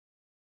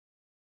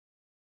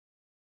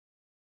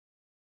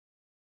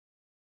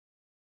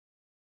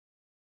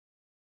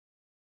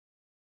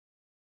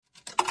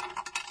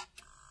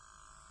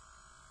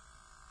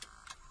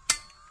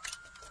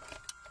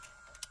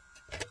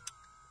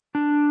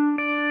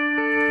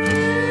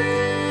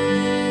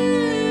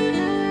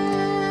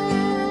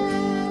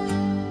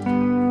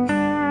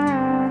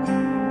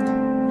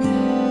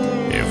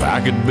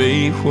I could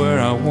be where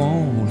I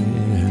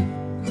wanted,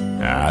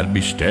 I'd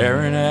be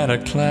staring at a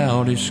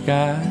cloudy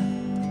sky.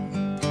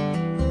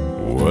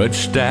 Wood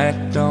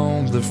stacked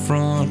on the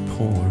front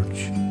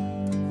porch,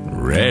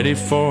 ready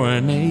for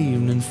an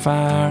evening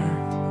fire.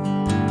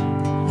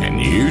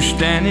 And you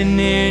standing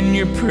in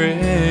your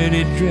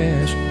pretty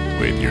dress,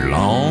 with your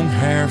long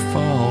hair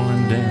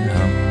falling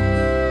down.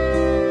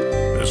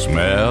 The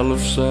smell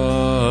of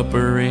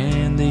supper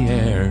in the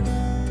air,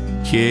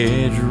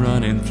 kids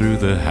running through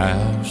the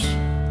house.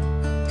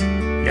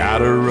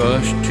 Gotta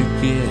rush to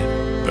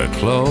get the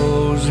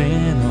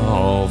closing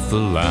off the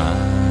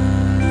line,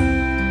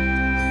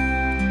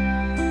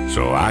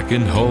 so I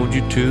can hold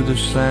you to the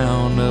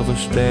sound of a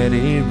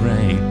steady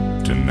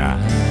rain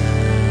tonight.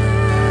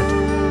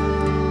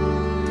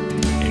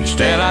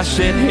 Instead I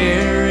sit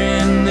here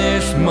in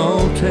this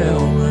motel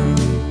room,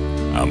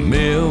 a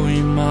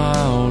million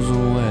miles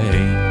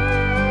away.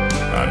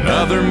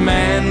 Another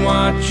man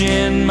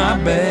watching my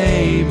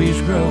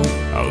babies grow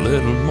a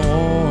little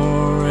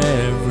more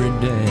every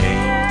day.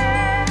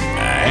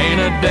 Ain't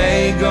a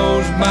day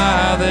goes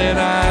by that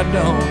I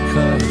don't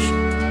cuss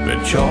the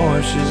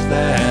choices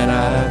that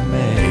I've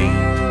made.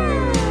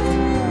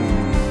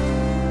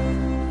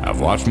 I've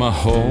watched my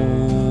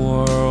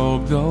whole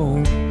world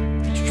go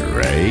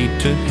straight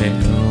to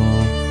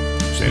hell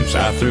since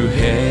I threw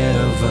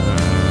heaven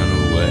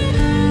away.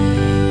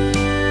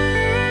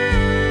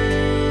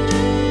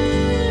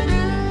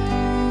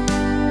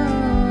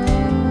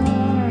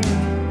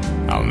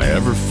 I'll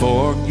never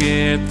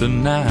forget the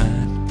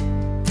night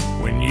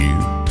when you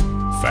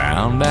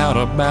found out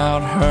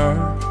about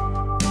her.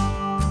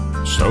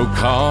 So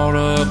caught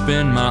up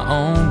in my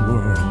own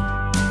world,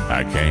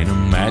 I can't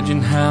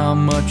imagine how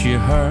much you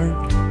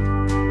hurt.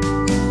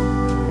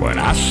 When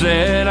I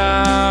said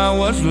I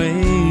was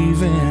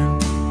leaving,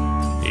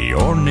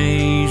 your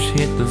knees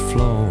hit the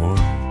floor,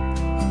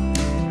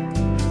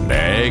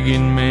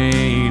 begging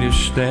me to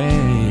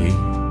stay.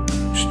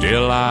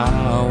 Still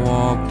I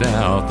walked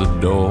out the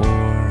door.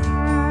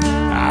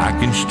 I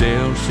can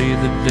still see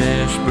the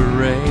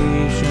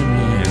desperation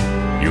in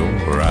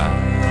your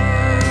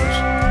eyes.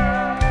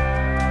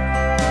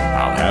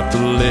 I'll have to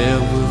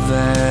live with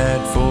that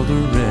for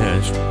the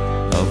rest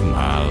of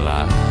my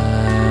life.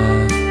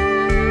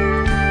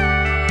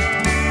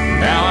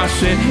 Now I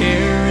sit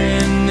here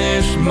in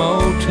this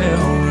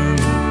motel room,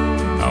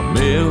 a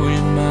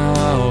million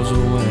miles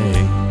away.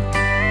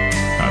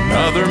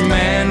 Another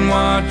man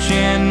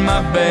watching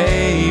my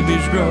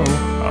babies grow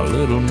a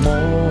little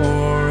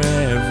more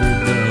every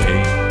day.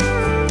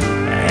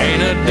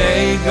 Ain't a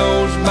day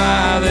goes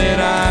by that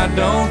I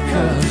don't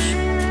cuss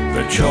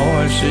the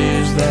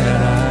choices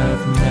that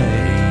I've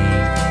made.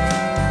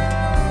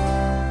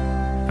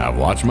 I've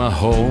watched my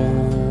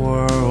whole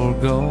world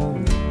go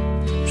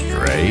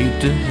straight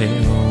to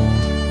hell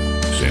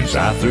since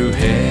I threw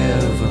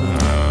heaven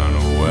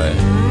away.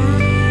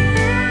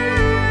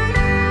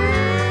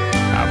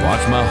 I've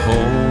watched my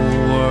whole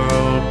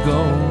world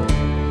go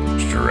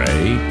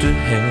straight to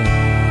hell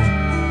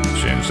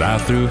since I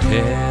threw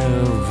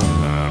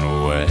heaven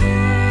away.